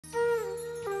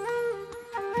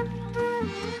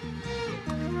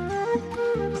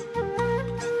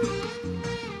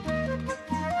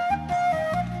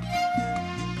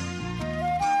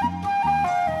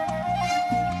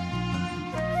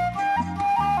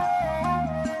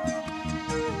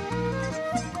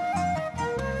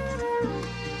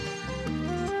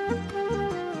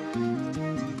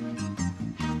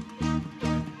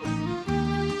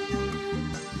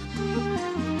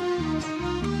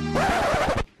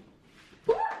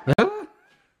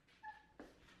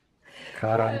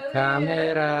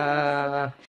Camera.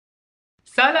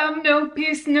 Salam no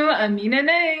peace no Amena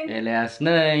name. Elias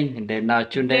name.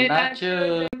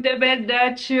 Denachu. The bed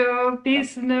that you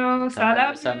peace no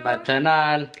salam.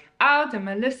 Sambatanal. Out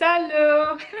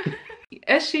Melisalo.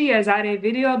 Eshi yazare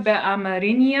video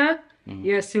በአማርኛ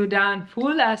የሱዳን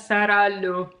ፉል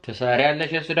አሰራለሁ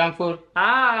ትሰሪያለሽ የሱዳን ፉል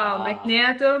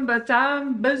ምክንያቱም በጣም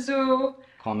ብዙ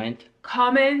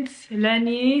ኮሜንት ለኔ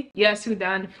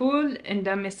የሱዳን ፉል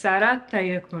እንደሚሰራ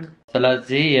ጠየቁኝ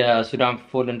ስለዚህ የሱዳን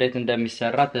ፉል እንዴት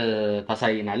እንደሚሰራ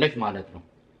ታሳይናለሽ ማለት ነው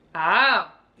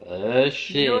እሺ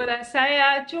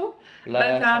ላሳያችሁ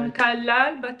በጣም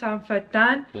ቀላል በጣም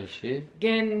ፈጣን እሺ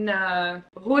ግን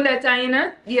ሁለት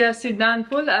አይነት የሱዳን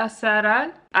ፉል አሰራር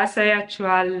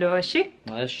አሳያችኋለሁ እሺ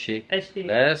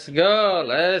let's go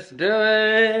let's do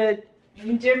it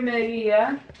መጀመሪያ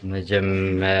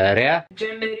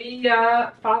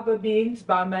ፋባ ቢንስ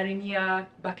በአማርኛ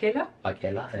ባቄላ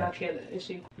እሺ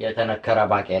የተነከረ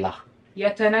ባቄላ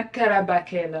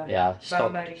ያ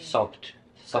soaked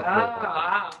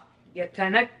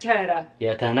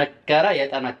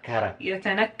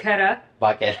የተነከረ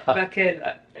ባቄላ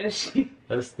እሺ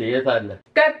እስቲ የት አለ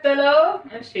ቀጥሎ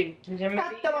እሺ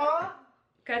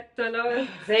ቀጥሎ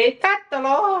ዘይት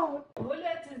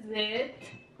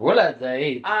ሁለት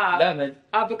ዘይት ለምን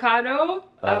አቮካዶ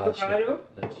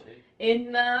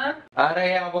እና አረ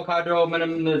አቮካዶ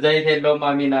ምንም ዘይት የለውም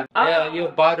አሚና ይሄ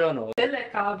ባዶ ነው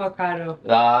ለካ አቮካዶ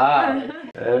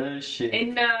እሺ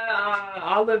እና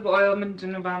ኦሊቭ ኦይል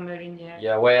ምንድነው በአማርኛ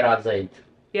የወይራ ዘይት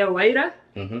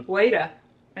ወይራ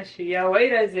እሺ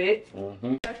የወይራ ዘይት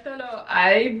ቀጥሎ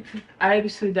አይብ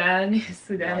ሱዳን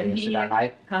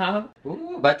አይብ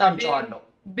በጣም ጨዋለሁ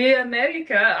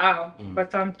በአሜሪካ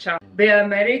በጣም ቻው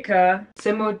በአሜሪካ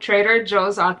ስሙ ትሬደር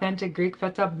ጆዝ አውተንቲክ ግሪክ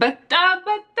ፈታ በጣም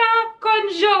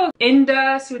ቆንጆ እንደ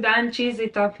ሱዳን ቺዝ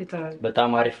ይጣፍጣል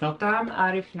በጣም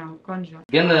አሪፍ ነው ቆንጆ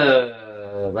ግን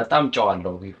በጣም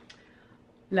ጨዋለሁ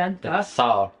ላንታ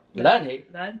ለኔ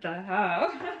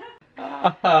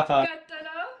ቀጥሎ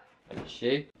እሺ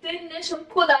ትንሽ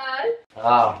እንቁላል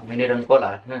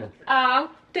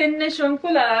ትንሽ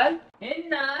እንቁላል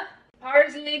እና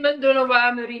parsley ምንድነው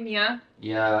በአማርኛ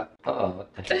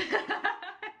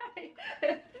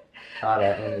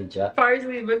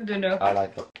parsley ምንድነው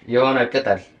የሆነ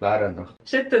ቅጠል ባረ ነው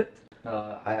ሽትት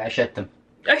አይሸትም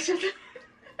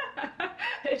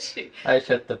እሺ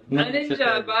አይሸትም እንጃ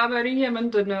በአማርኛ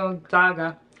ምንድነው ታጋ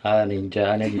እንጃ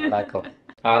እኔ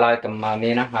አላውቅም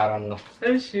አሜና አራን ነው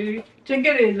እሺ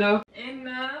ችግር የለውም እና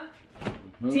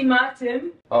ቲማቲም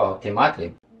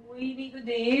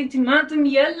ቲማቲም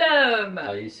የለም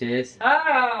አይሲስ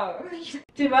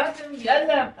ቲማቲም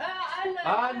የለም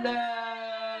አለ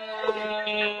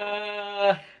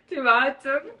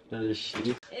ቲማቲም እሺ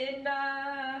እና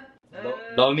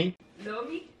ሎሚ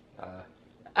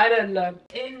አይደለም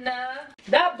እና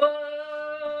ዳቦ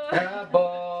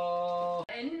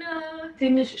እና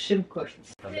ትንሽ ሽንኩርት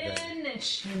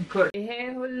ይሄ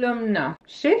ሁሉም ነው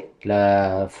እሺ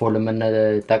ለፉል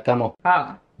የምንጠቀመው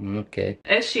Okay.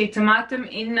 እሺ ቲማቲም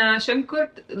እና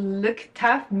ሽንኩርት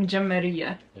ልክታፍ መጀመሪያ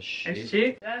እሺ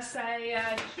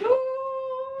ታሳያችሁ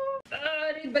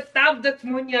በጣም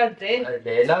ደክሞኛል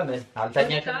ሌላ ምን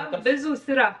አልተኛሽም ብዙ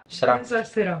ስራ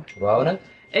በእውነት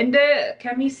እንደ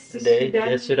ከሚስ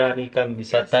የሱዳኒ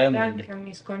ከሚስ አታይም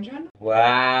ከሚስ ቆንጆ ነው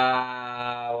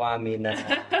ዋው አሚና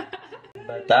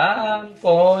በጣም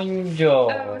ቆንጆ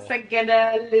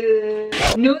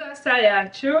ኑ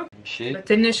ላሳያችሁ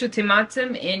በትንሹ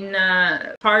ቲማቲም እና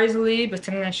parsley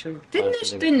በትንሹ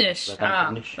ትንሽ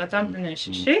በጣም ትንሽ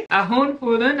እሺ አሁን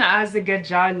ሁሉን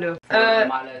አዘጋጃለሁ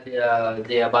ማለት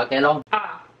የባቄላው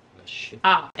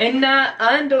እና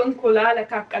አንድ እንቁላል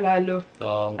አቀቅላለሁ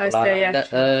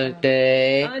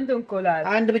አንድ እንቁላል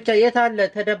አንድ ብቻ የት አለ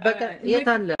ተደበቀ የት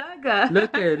አለ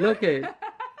ሎኬ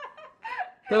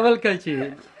ተመልካች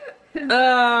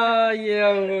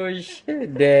አየውሽ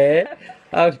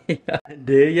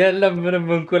የለም ምንም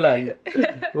እንቁላል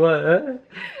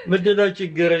ምንድነው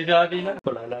ችግር ሻቢና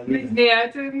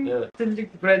ምክንያቱም ትልቅ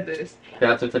ብረት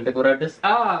ድስት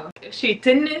እሺ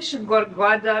ትንሽ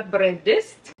ጎድጓዳ ብረት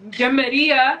ድስት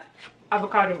መጀመሪያ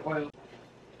አቮካዶ ኦይል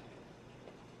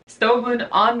ስቶቭን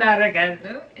ኦን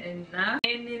አደርጋለሁ እና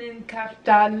ይህንን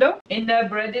ከፍታለሁ እና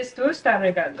ብረት ድስት ውስጥ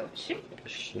አደርጋለሁ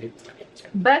እሺ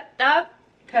በጣም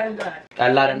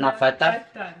ቀላልና ፈጣን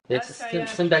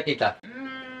ስንት ደቂቃ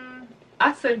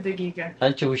 10 ደቂቃ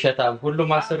አንቺ ውሸታም ሁሉም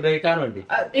 10 ደቂቃ ነው እንዴ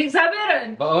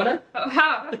እግዚአብሔርን በእውነት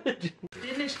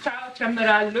ትንሽ ጨው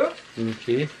ጨምራለሁ እሺ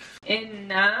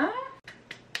እና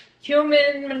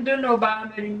cumin ምንድነው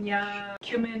በአማርኛ?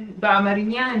 cumin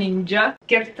በአማርኛ እኔ እንጃ።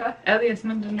 ገብታ ኤልያስ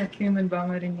ምንድነው cumin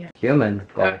በአማርኛ? cumin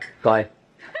ቆይ ቆይ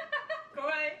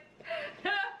ቆይ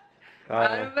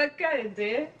በቃ እንዴ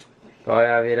ቆይ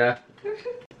አቤራ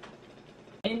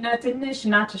እና ትንሽ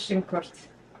ነጭ ሽንኩርት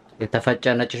የተፈጨ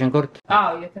ነጭ ሽንኩርት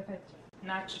አዎ የተፈጨ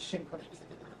ነጭ ሽንኩርት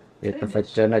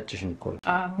የተፈጨ ነጭ ሽንኩርት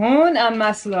አሁን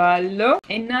አማስለዋለሁ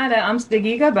እና ለ5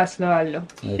 ደቂቃ ባስለዋለሁ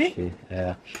እሺ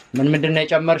ምን ምንድነው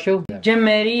የጨመርሽው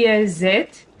ጀመሪያ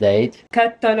ዘይት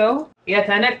ከተሎ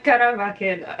የተነከረ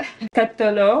ባቄላ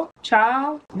ከተሎ ቻው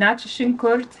ነጭ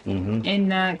ሽንኩርት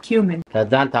እና cumin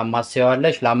ከዛን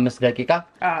ታማስያለሽ ለ5 ደቂቃ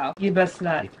አዎ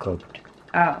ይበስላል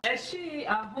እሺ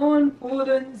አሁን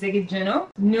ሁሉን ዝግጁ ነው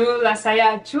ኑ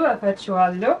ላሳያችሁ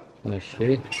አፈጭዋለሁ እሺ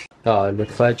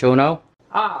ልትፈጪው ነው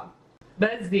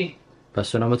በዚህ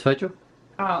በሱ ነው የምትፈጪው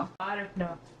አሪፍ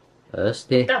ነው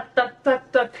እስቲ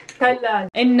ተክ ቀላል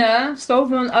እና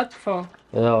ስቶቭን አጥፎ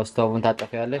ስቶቭን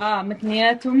ታጠፊያለሽ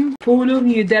ምክንያቱም ሁሉ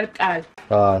ይደርቃል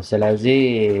ስለዚህ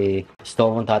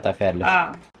ስቶቭን ታጠፊያለሽ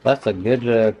that's a good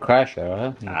crusher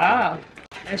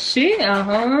እሺ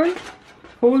አሁን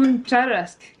ሁሉን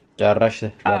ጨረሽ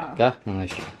በቃ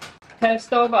እሺ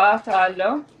ከስቶቭ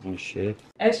አውጥታለሁ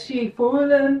እሺ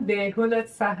ሁሉን በሁለት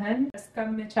ሳህን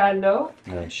አስቀምጫለሁ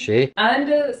እሺ አንድ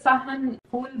ሳህን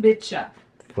ፉል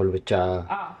ብቻ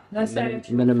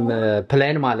ምንም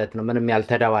ፕሌን ማለት ነው ምንም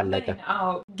ያልተደባለቀ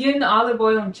ግን ኦሊቭ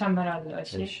ኦይል እንጨምራለሁ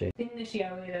እሺ ትንሽ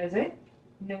ያወይራ ዘይት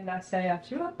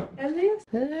ለማሳያችሁ ኤልያስ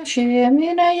እሺ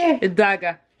አሜናዬ እዳጋ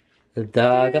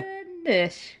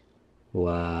ትንሽ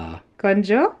ዋው ቆንጆ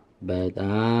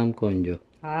በጣም ቆንጆ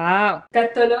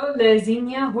ቀጥሎ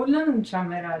ለዚህኛ ሁሉንም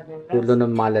እንጨምራለን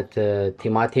ሁሉንም ማለት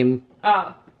ቲማቲም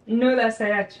ኑ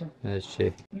ላሳያችሁ እሺ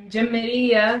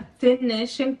መጀመሪያ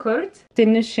ትንሽ ሽንኩርት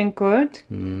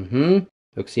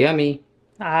looks yummy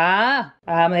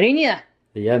አማርኛ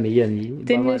yummy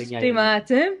ትንሽ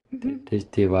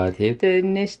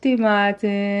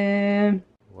ቲማቲም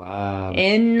ዋው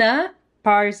እና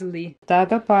parsley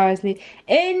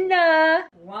እና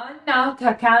ዋናው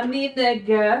ጠቃሚ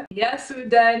ነገር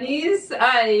የሱዳኒስ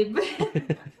አይብ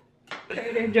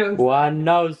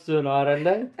ዋናው እሱ ነው አይደለ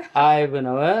አይብ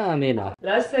ነው አሜና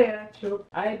ላሳያችሁ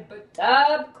አይብ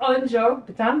በጣም ቆንጆ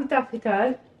በጣም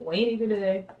ይጣፍጣል ወይኔ ጉዴ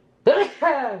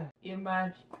ይማር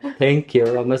thank you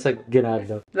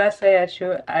አመሰግናለሁ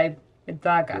ላሳያችሁ አይብ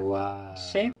ዳጋ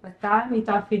እሺ በጣም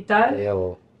ይጣፍጣል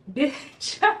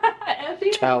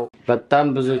ጫው በጣም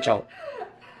ብዙ ጫው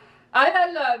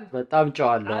አይደለም በጣም ጫው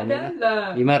አለው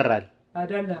ይመራል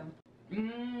አይደለም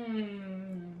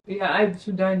አይብ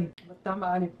ሱዳኒ በጣም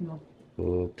አሪፍ ነው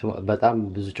በጣም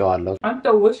ብዙ ጫው አለው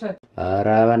አንተ ውሸት ኧረ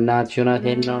በእናትሽ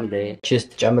እውነቴን ነው እንዴ ቺዝ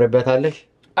ትጨምሪበታለሽ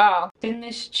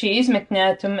ትንሽ ቺዝ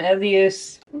ምክንያቱም ኤልያስ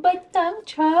በጣም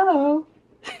ጫው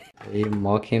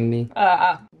ሞኪሚ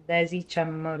ለዚህ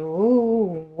ጨምሩ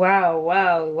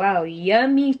ዋው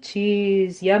yummy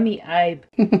cheese yummy አይብ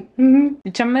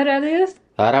እንጨምር ኤልያስ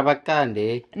ኧረ በቃ እንዴ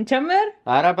እንጨምር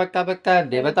ኧረ በቃ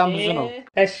እንዴ በጣም ብዙ ነው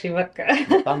እሺ በቃ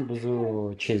በጣም ብዙ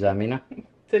ቺዝ አሚና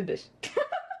ትንሽ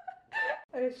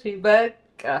እሺ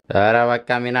በቃ ኧረ በቃ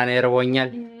አሚና ነው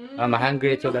ይርቦኛል I'm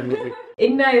hungry to the meat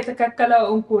እና የተከከለው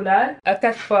እንቁላል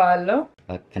አከትፈዋለሁ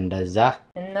እንደዛ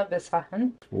እና በሳህን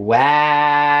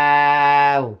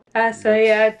ዋው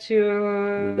አሳያችሁ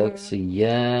looks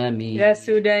yummy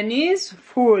የሱዳኒስ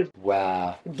ፉል ዋው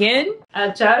ግን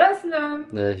አልጨረስንም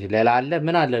ሌላ አለ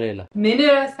ምን አለ ሌላ ምን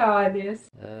ረሳዋልስ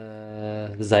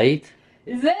ዘይት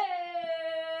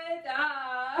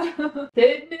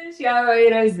ትንሽ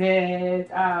ያወይራ ዘይት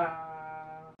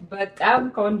በጣም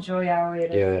ቆንጆ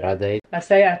ያወይራ ዘይት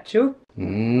አሳያችሁ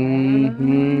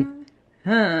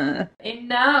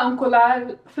እና እንቁላል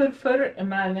ፍርፍር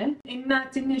ማለት እና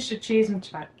ትንሽ ቺዝ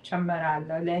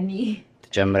ጨምራለሁ ለኔ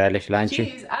ትጨምራለሽ ላንቺ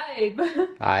ቺዝ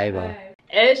አይብ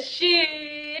እሺ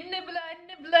እንብላ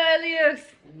ኤልያስ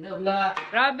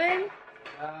ራበኝ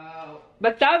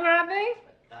በጣም ራበኝ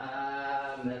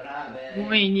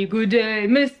ወይኔ ጉዴ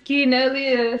ምስኪን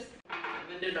ኤልያስ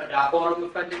ምንድነው ዳቦ ነው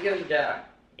የምትፈልጊው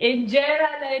እንጀራ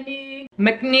ለኔ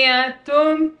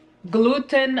ምክንያቱም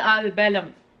ግሉተን አልበላም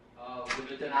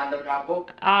ግሉተን አለው ዳቦ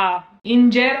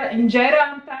እንጀራ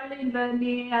አምጣልኝ ለኔ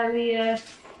ኤልያስ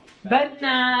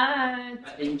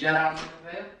በእናትህ እንጀራ ነው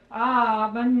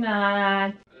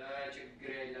በእናትህ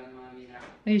ችግር የለም አሚና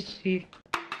እሺ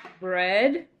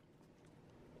ብሬድ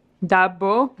ዳቦ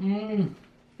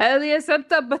ኤልያስ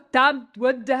አንተ በጣም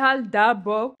ወደሃል ዳቦ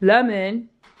ለምን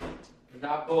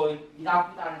ዳቦ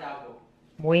ይጣፍጣል ዳቦ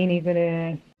ወይኔ ጉዴ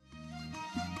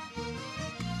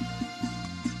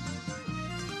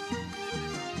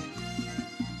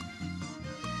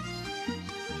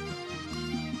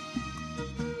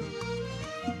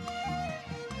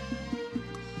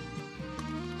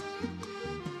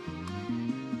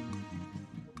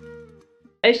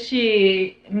እሺ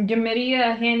መጀመሪያ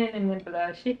ይሄንን እንብላ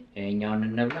እሺ ይሄኛውን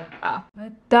እንብላ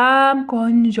በጣም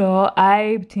ቆንጆ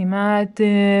አይብ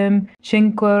ቲማቲም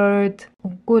ሽንኩርት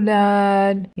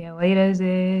እንቁላል የወይራ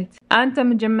ዘይት አንተ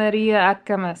መጀመሪያ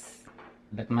አቀመስ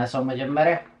ልቅመሰው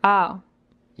መጀመሪያ አዎ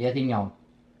የትኛው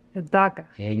እዛጋ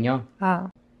ይሄኛው አዎ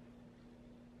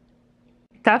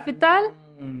ታፍታል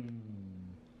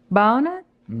በእውነት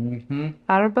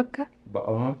አረበካ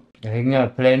በእውነት ይሄኛው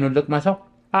ፕሌኑን ልቅመሰው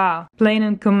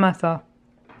ፕሌኑን ቅመሰው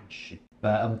እሺ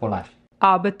በእንቁላል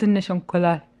በትንሽ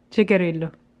እንቁላል ችግር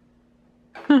የለውም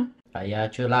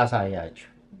አያችሁ ላሳያችሁ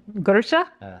ጉርሻ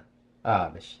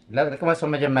እሺ ልቅመሰው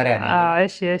መጀመሪያ ነው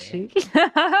እሺ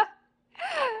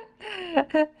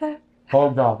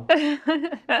hold on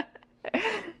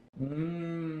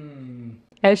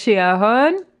እሺ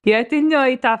አሁን የትኛው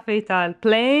ይጣፍጣል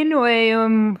ፕሌን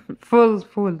ወይም ፉል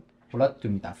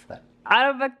ሁለቱም ይጣፍጣል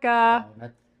አረበካ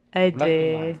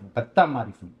በጣም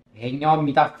አሪፍ ነው ይሄኛውም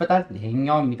ይጣፍጣል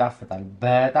ይሄኛውም ይጣፍጣል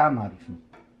በጣም አሪፍ ነው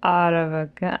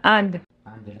አረበካ አንድ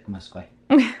ልቅመስቆይ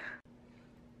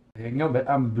ይሄኛው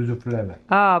በጣም ብዙ ፍሌቨር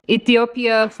ኢትዮጵያ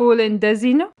ፉል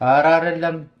እንደዚህ ነው ኧረ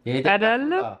አይደለም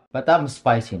በጣም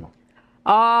ስፓይሲ ነው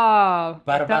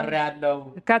በርበሬ ያለው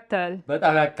ከተል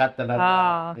በጣም ያቃጥላል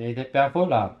የኢትዮጵያ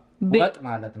ፉል ወጥ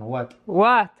ማለት ነው ወጥ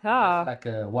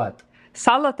ወጥ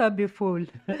ሰላጣ ቢፉል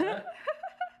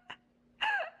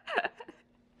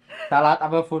ሰላጣ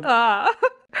በፉል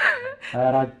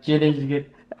አራችን ግን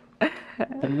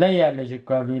ትለያለሽ እኮ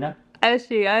አሚና እሺ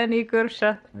እኔ ጉርሻ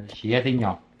እሺ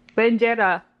የትኛው በእንጀራ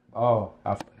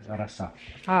ረሳ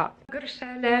ጉርሻ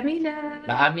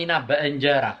ለአሚና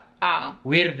በእንጀራ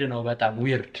ዊርድ ነው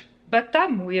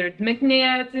በጣም ዊርድ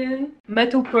ምክንያቱም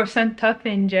 100% ተፍ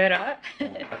እንጀራ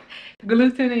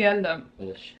ግሉተን የለም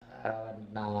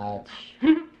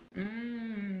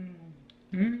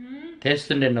ቴስት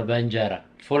እንዴት ነው በእንጀራ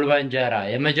ፉል በእንጀራ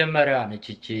የመጀመሪያዋ ነች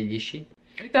እቺ እሺ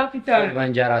ይጣፍጣል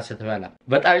በእንጀራ ስትበላ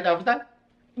በጣም ይጣፍጣል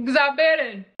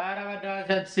እግዚአብሔርን ኧረ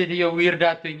በዳሰት ሲዲዮ ዊርድ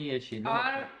አትሁኝ እሺ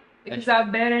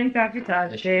እግዚአብሔርን ይጣፍጣል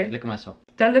ልቅመሰው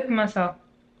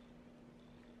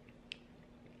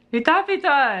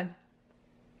ይጣፍጣል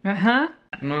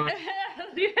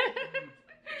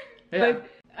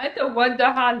አንተ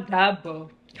ወደሃል ዳቦ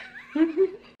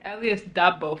Elias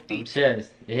ዳቦ ፊት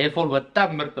ይሄ ፉል በጣም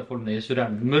ምርጥ ፉል ነው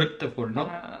የሱዳን ምርጥ ፉል ነው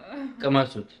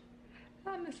ቅመሱት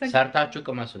ሰርታችሁ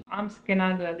ቅመሱት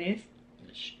አመሰግናለሁ Elias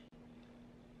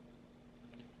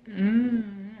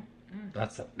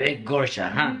That's a big gorsha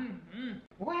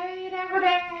wait over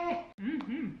there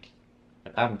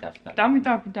በጣም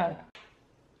ይጣፍጣል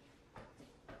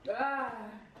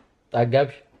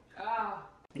ጠገብሽ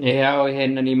ይሄው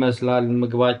ይሄንን ይመስላል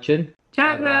ምግባችን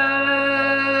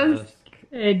ቻርልስ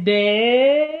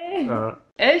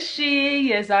እሺ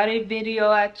የዛሬ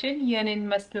ቪዲዮአችን ይህንን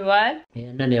መስሏል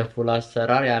ይህንን የፉል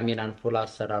አሰራር የአሚናን ፉል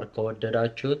አሰራር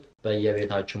ከወደዳችሁት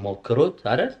በየቤታችሁ ሞክሩት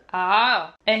አይደል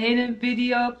ይህንን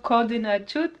ቪዲዮ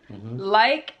ከወደዳችሁት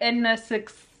ላይክ እና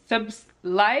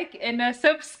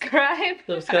subscribe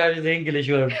is English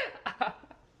word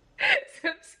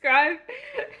subscribe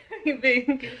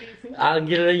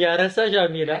እንግሊዝኛ ረሳሽ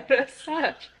አሚና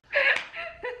ረሳሽ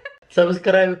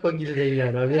ሰብስክራይብ እንግሊዝኛ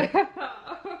ነው አሚና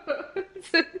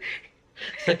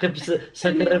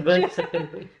ሰከረበኝ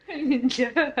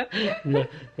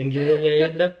እንግሊዝኛ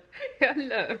የለም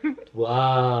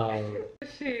ዋው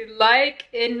ላይክ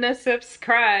እና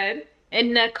ሰብስክራይብ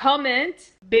እና ኮሜንት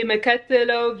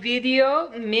በመከተለው ቪዲዮ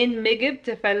ምን ምግብ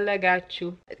ትፈልጋችሁ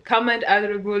ኮሜንት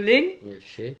አድርጉልኝ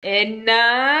እና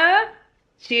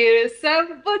Cheers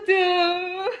sabbutu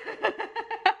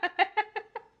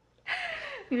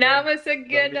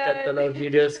Namaskar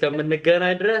videos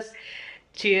እስከምንገናኝ ድረስ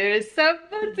Cheers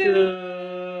sabbutu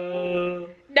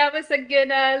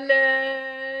Namaskar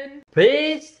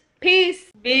Peace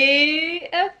be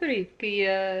Africa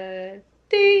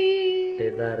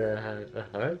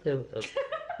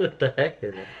What the heck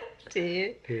is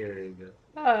it? Here we go.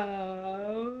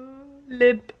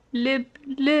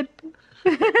 Lip.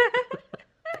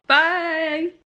 Bye.